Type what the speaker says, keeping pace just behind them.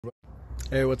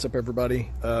Hey, what's up everybody?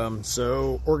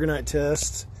 So Orgonite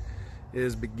test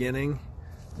is beginning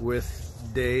with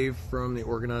Dave from the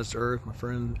Organized Earth, my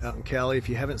friend out in Cali. If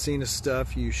you haven't seen his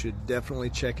stuff, you should definitely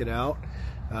check it out.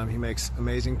 He makes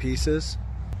amazing pieces.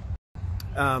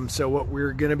 So what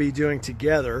we're going to be doing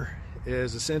together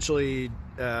is essentially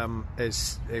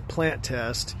a plant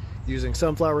test using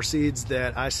sunflower seeds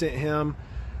that I sent him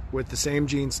with the same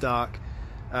gene stock.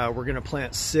 We're going to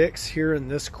plant 6 here in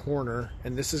this corner,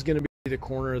 and this is going to be the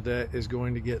corner that is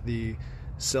going to get the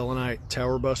selenite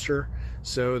tower buster,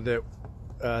 so that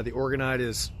the orgonite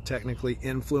is technically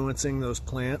influencing those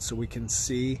plants, so we can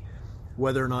see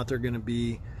whether or not they're going to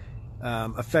be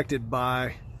affected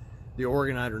by the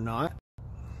orgonite or not.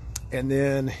 And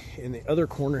then in the other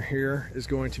corner here is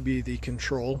going to be the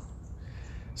control.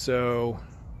 So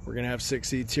we're going to have 6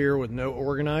 seeds here with no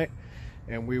orgonite,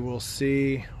 and we will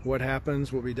see what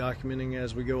happens. We'll be documenting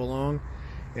as we go along,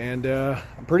 and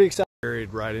I'm pretty excited.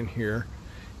 Buried right in here,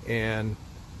 and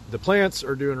the plants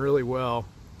are doing really well.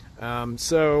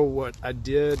 So what I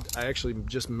did, I actually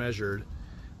just measured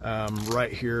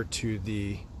right here to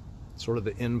the sort of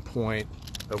the end point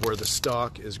of where the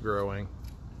stalk is growing.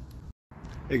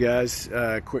 Hey guys,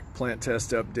 quick plant test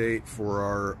update for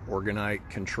our orgonite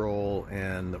control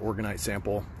and the orgonite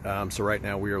sample. So right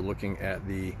now we are looking at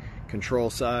the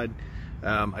control side.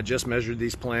 I just measured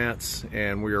these plants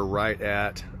and we are right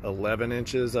at 11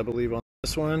 inches, I believe, on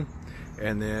this one.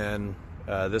 And then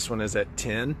this one is at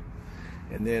 10.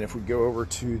 And then if we go over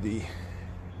to the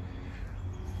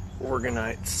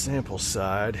orgonite sample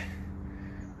side,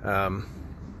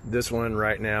 this one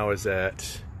right now is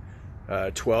at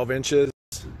 12 inches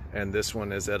and this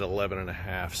one is at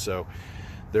 11.5. So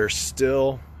they're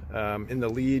still in the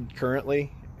lead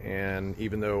currently, and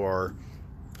even though our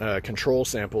control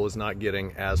sample is not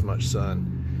getting as much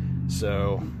sun.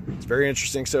 So it's very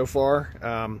interesting so far.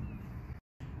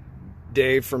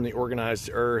 Dave from the Organized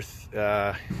Earth,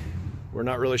 we're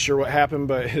not really sure what happened,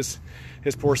 but his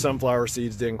poor sunflower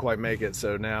seeds didn't quite make it.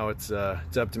 So now it's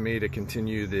up to me to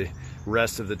continue the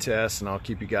rest of the test, and I'll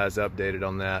keep you guys updated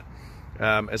on that.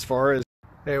 As far as,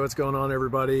 hey, what's going on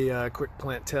everybody? Quick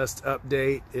plant test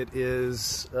update. It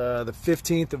is the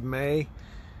 15th of May.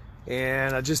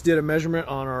 And I just did a measurement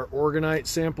on our orgonite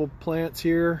sample plants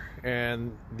here,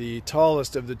 and the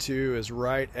tallest of the two is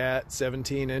right at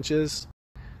 17 inches.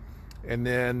 And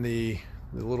then the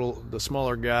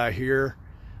smaller guy here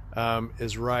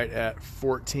is right at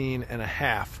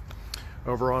 14.5.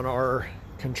 Over on our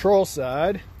control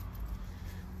side,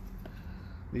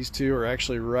 these two are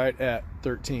actually right at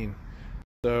 13.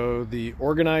 So the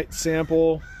orgonite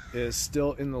sample is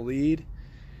still in the lead.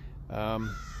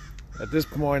 At this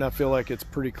point, I feel like it's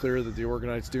pretty clear that the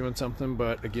orgonite's doing something,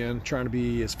 but again, trying to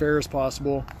be as fair as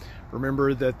possible.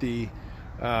 Remember that the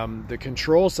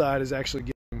control side is actually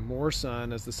getting more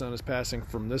sun as the sun is passing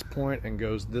from this point and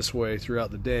goes this way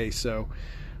throughout the day. So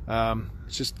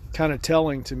it's just kind of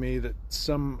telling to me that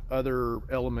some other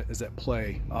element is at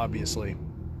play, obviously.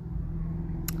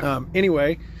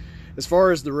 Anyway, as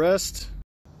far as the rest,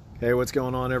 hey, what's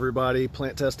going on everybody?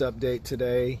 Plant test update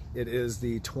today. It is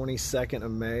the 22nd of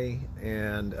May,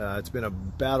 and it's been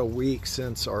about a week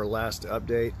since our last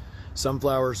update.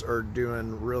 Sunflowers are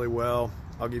doing really well.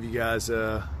 I'll give you guys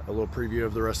a little preview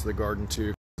of the rest of the garden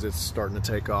too, because it's starting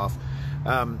to take off.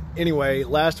 Anyway,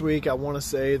 last week I want to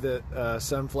say that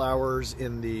sunflowers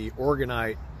in the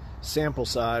orgonite sample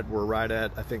side were right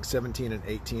at, I think, 17 and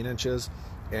 18 inches,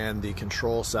 and the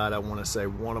control side, I want to say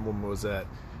one of them was at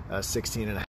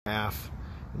 16.5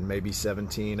 and maybe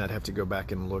 17. I'd have to go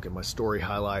back and look at my story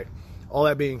highlight. All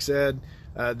that being said,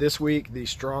 this week the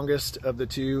strongest of the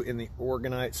two in the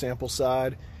orgonite sample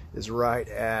side is right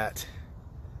at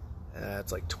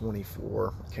it's like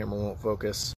 24. The camera won't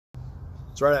focus.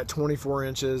 It's right at 24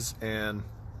 inches, and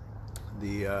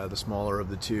the smaller of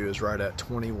the two is right at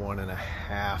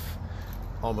 21.5,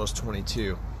 almost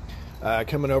 22.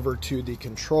 Coming over to the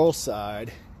control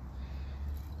side,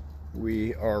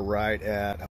 we are right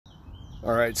at,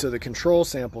 all right, so the control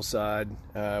sample side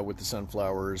with the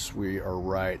sunflowers, we are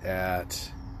right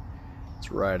at,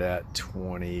 it's right at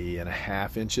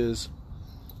 20.5 inches.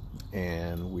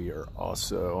 And we are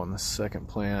also on the second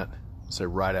plant, so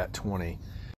right at 20.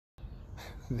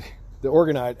 The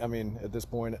orgonite, I mean, at this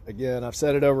point, again, I've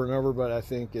said it over and over, but I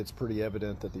think it's pretty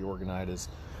evident that the orgonite is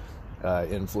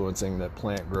influencing the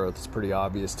plant growth. It's pretty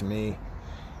obvious to me.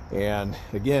 And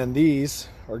again, these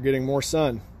are getting more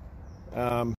sun.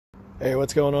 Hey,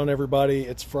 what's going on everybody?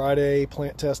 It's Friday,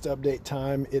 plant test update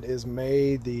time. It is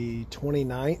May the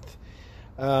 29th.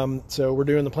 So we're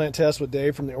doing the plant test with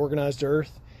Dave from the Organized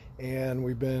Earth, and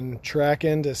we've been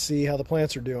tracking to see how the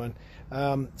plants are doing.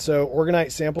 So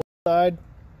Orgonite sample side,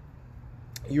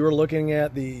 you are looking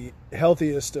at the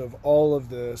healthiest of all of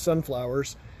the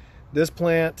sunflowers. This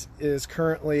plant is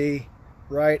currently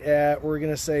right at, we're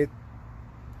going to say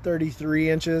 33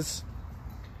 inches.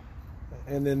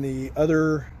 And then the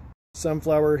other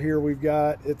sunflower here we've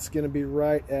got, it's going to be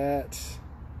right at,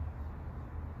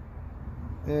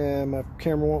 and my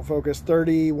camera won't focus,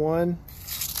 31.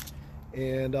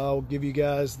 And I'll give you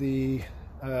guys the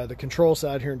control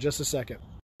side here in just a second.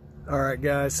 All right,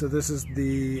 guys, so this is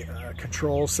the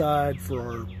control side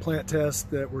for our plant test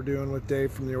that we're doing with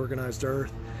Dave from the Organized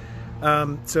Earth.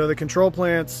 So the control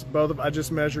plants, I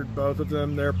just measured both of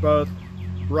them. They're both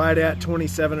right at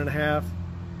 27.5.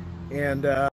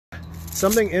 And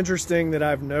something interesting that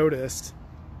I've noticed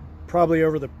probably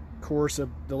over the course of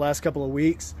the last couple of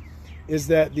weeks is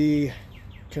that the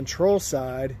control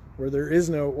side, where there is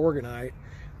no orgonite,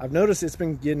 I've noticed it's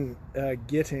been getting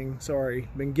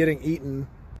eaten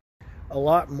a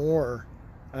lot more.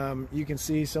 You can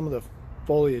see some of the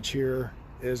foliage here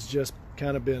is just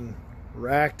kind of been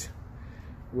racked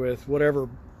with whatever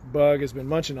bug has been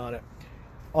munching on it.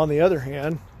 On the other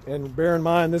hand, and bear in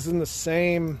mind this is in the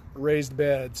same raised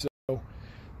bed, so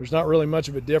there's not really much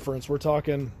of a difference. We're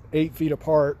talking 8 feet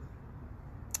apart.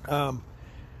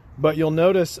 But you'll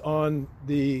notice on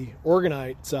the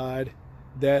orgonite side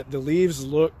that the leaves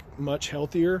look much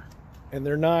healthier and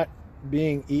they're not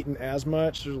being eaten as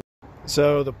much.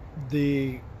 So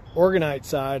the orgonite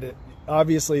side,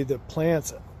 obviously the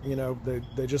plants, you know,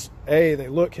 they just, A, they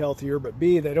look healthier, but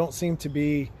B, they don't seem to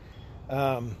be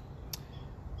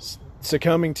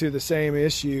succumbing to the same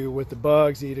issue with the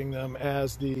bugs eating them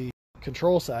as the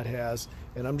control side has.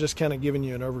 And I'm just kind of giving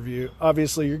you an overview.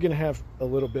 Obviously you're going to have a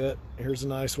little bit. Here's a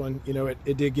nice one, you know,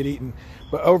 it did get eaten,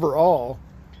 but overall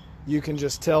you can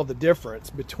just tell the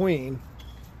difference between,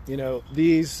 you know,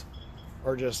 these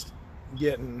are just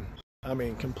getting, I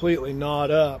mean, completely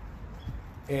gnawed up,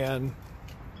 and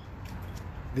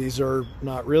these are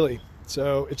not really.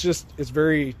 So it's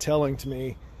very telling to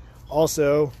me.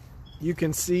 Also, you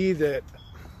can see that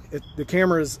the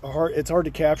camera is hard, it's hard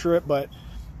to capture it, but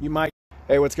you might.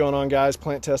 Hey, what's going on, guys?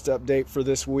 Plant test update for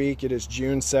this week. It is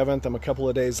June 7th. I'm a couple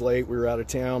of days late. We were out of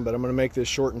town, but I'm going to make this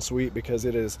short and sweet because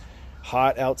it is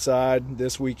hot outside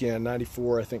this weekend.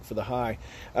 94, I think, for the high.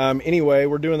 Anyway,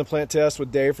 we're doing the plant test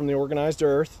with Dave from the Organized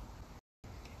Earth.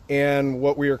 And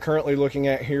what we are currently looking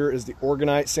at here is the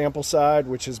Orgonite sample side,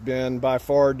 which has been by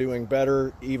far doing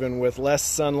better, even with less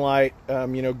sunlight,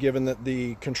 you know, given that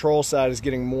the control side is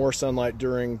getting more sunlight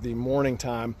during the morning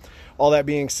time. All that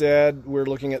being said, we're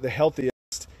looking at the healthiest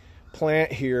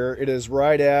plant here. It is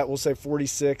right at, we'll say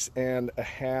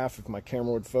 46.5, if my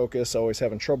camera would focus. Always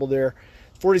having trouble there.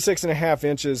 46.5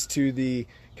 inches to the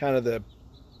kind of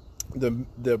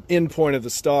the end point of the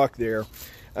stalk there.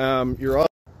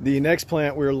 The next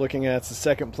plant we're looking at is the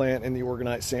second plant in the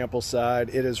Orgonite sample side.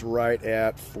 It is right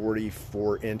at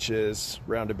 44 inches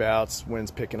roundabouts. Wind's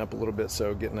picking up a little bit,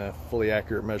 so getting a fully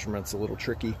accurate measurement's a little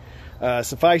tricky.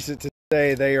 Suffice it to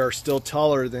say, they are still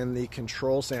taller than the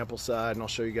control sample side, and I'll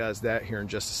show you guys that here in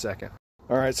just a second.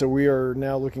 All right, so we are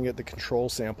now looking at the control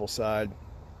sample side.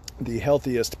 The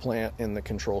healthiest plant in the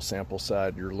control sample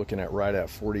side, you're looking at right at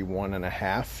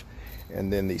 41.5.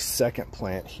 And then the second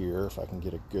plant here, if I can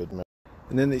get a good measure.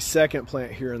 And then the second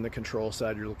plant here in the control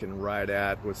side, you're looking right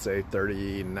at, would say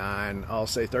 39, I'll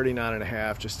say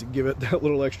 39.5, just to give it that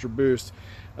little extra boost.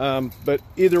 But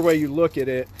either way you look at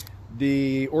it,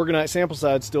 the Orgonite sample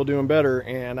side is still doing better,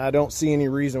 and I don't see any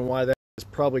reason why that is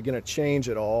probably going to change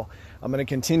at all. I'm going to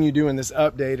continue doing this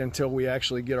update until we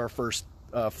actually get our first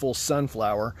full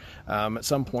sunflower. At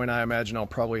some point I imagine I'll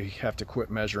probably have to quit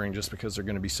measuring just because they're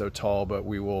going to be so tall, but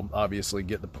we will obviously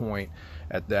get the point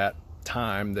at that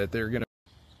time that they're going to.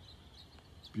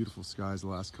 Beautiful skies the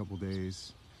last couple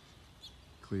days,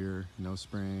 clear, no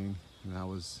spraying, and that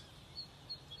was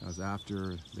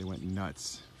after they went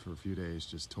nuts for a few days,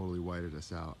 just totally whited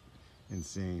us out,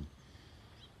 insane.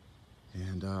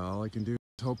 And all I can do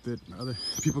is hope that other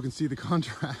people can see the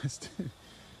contrast.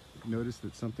 Notice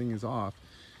that something is off.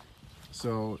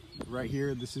 So right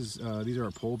here, this is these are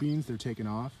our pole beans. They're taken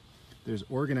off. There's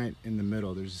orgonite in the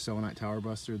middle. There's a selenite tower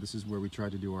buster. This is where we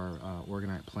tried to do our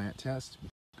orgonite plant test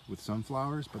with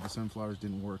sunflowers, but the sunflowers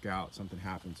didn't work out. Something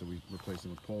happened, so we replaced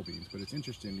them with pole beans. But it's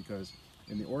interesting because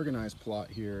in the organized plot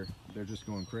here, they're just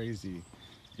going crazy.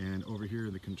 And over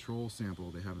here, the control sample,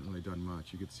 they haven't really done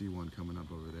much. You could see one coming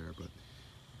up over there, but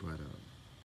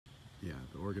yeah,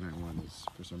 the orgonite one is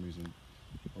for some reason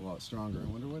a lot stronger. I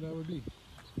wonder what that would be.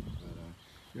 But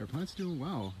yeah, our plant's doing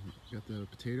well. We've got the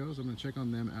potatoes. I'm gonna check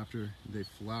on them after they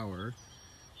flower.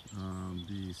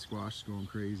 The squash is going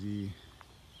crazy.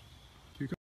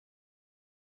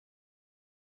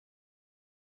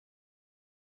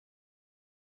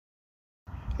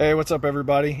 Hey, what's up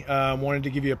everybody? Wanted to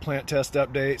give you a plant test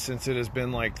update since it has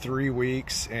been like 3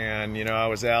 weeks and I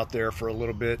was out there for a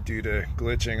little bit due to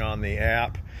glitching on the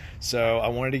app. So I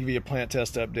wanted to give you a plant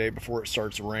test update before it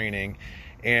starts raining.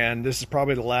 And this is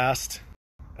probably the last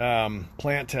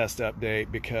plant test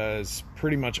update because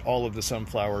pretty much all of the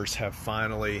sunflowers have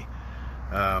finally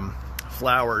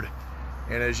flowered.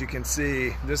 And as you can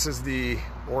see, this is the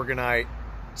Orgonite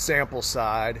sample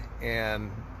side, and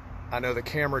I know the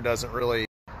camera doesn't really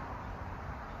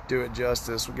do it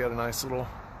justice. We got a nice little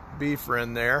bee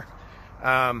friend there.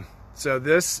 So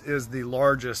this is the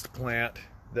largest plant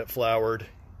that flowered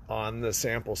on the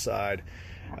sample side.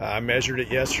 I measured it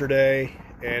yesterday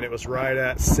and it was right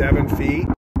at 7 feet.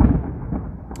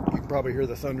 You can probably hear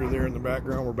the thunder there in the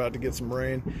background. We're about to get some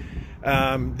rain.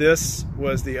 This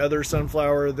was the other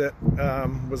sunflower that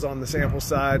was on the sample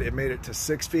side. It made it to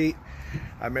 6 feet.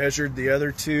 I measured the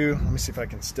other two. Let me see if I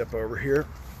can step over here.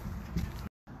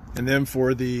 And then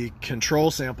for the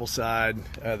control sample side,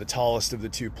 the tallest of the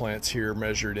two plants here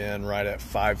measured in right at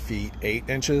 5 feet 8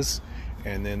 inches,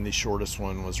 and then the shortest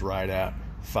one was right at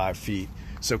 5 feet.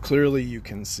 So clearly you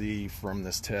can see from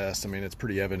this test, I mean, it's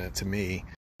pretty evident to me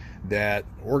that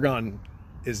Orgone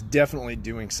is definitely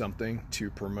doing something to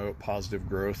promote positive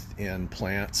growth in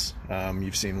plants.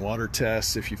 You've seen water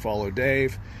tests if you follow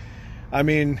Dave. I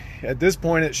mean, at this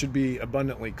point it should be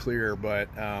abundantly clear, but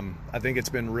I think it's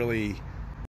been really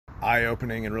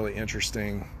eye-opening and really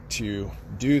interesting to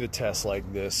do the test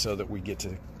like this so that we get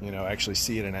to actually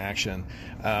see it in action.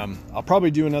 I'll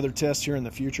probably do another test here in the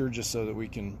future just so that we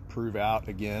can prove out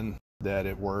again that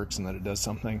it works and that it does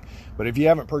something. But if you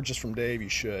haven't purchased from Dave, you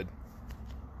should.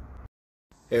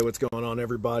 Hey, what's going on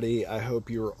everybody? I hope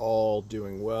you're all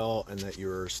doing well and that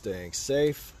you're staying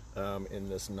safe in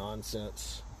this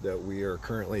nonsense that we are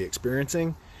currently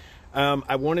experiencing.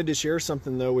 I wanted to share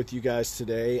something though with you guys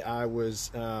today. I was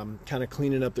kind of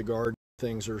cleaning up the garden.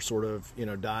 Things are sort of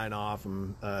dying off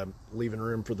and leaving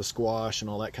room for the squash and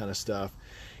all that kind of stuff.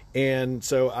 And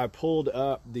so I pulled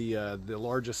up the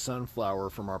largest sunflower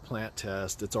from our plant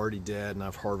test. It's already dead, and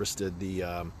I've harvested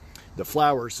the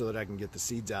flowers so that I can get the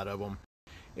seeds out of them.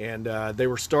 And they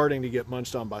were starting to get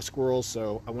munched on by squirrels,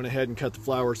 so I went ahead and cut the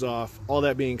flowers off. All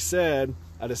that being said,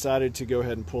 I decided to go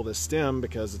ahead and pull this stem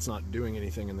because it's not doing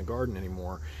anything in the garden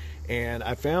anymore. And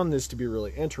I found this to be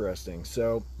really interesting.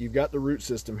 So you've got the root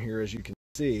system here, as you can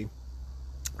see,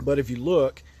 but if you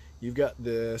look, you've got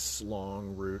this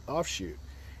long root offshoot.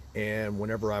 And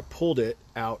whenever I pulled it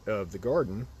out of the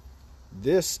garden,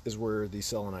 this is where the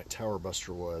selenite tower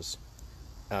buster was.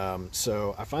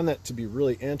 So I find that to be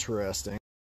really interesting.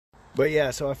 But yeah,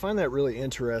 so I find that really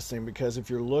interesting because if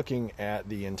you're looking at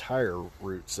the entire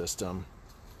root system,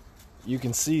 you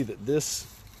can see that this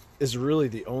is really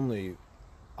the only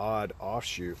odd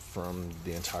offshoot from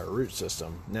the entire root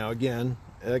system. Now again,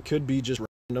 it could be just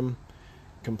random,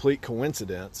 complete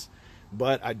coincidence,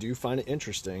 but I do find it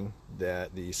interesting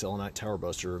that the selenite tower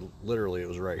buster, literally it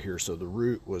was right here, so the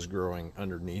root was growing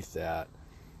underneath that.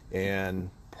 And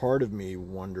part of me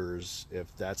wonders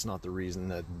if that's not the reason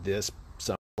that this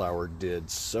sunflower did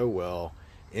so well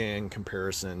in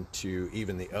comparison to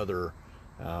even the other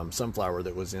sunflower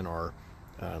that was in our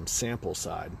sample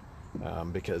side,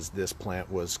 because this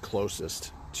plant was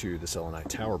closest to the selenite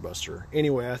tower buster.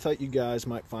 Anyway, I thought you guys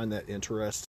might find that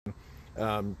interesting.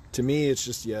 To me, it's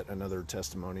just yet another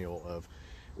testimonial of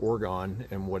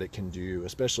Orgone and what it can do,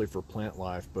 especially for plant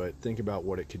life, but think about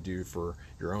what it could do for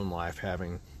your own life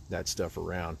having that stuff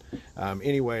around.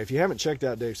 Anyway, if you haven't checked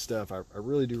out Dave's stuff, I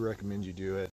really do recommend you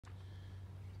do it.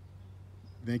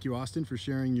 Thank you, Austin, for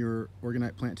sharing your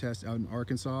Orgonite plant test out in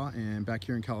Arkansas. And back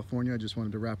here in California, I just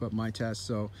wanted to wrap up my test.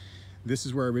 So this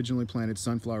is where I originally planted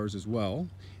sunflowers as well,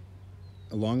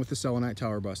 along with the selenite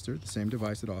tower buster, the same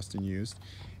device that Austin used.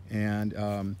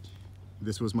 And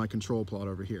this was my control plot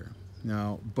over here.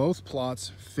 Now, both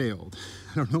plots failed.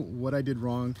 I don't know what I did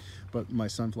wrong, but my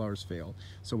sunflowers failed.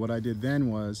 So what I did then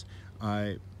was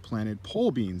I planted pole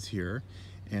beans here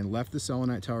and left the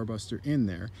selenite tower buster in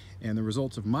there. And the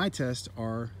results of my test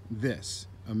are this.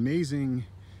 Amazing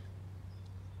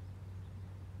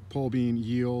pole bean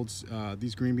yields.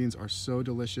 These green beans are so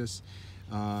delicious.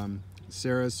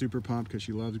 Sarah's super pumped because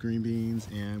she loves green beans,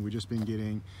 and we've just been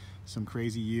getting some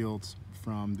crazy yields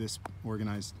from this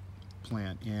organized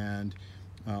plant, and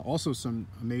also some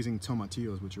amazing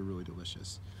tomatillos, which are really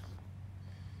delicious.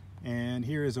 And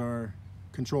here is our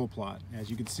control plot. As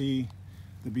you can see,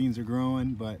 the beans are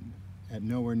growing, but at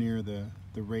nowhere near the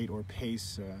rate or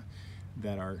pace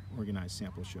that our organized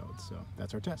sample showed. So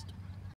that's our test.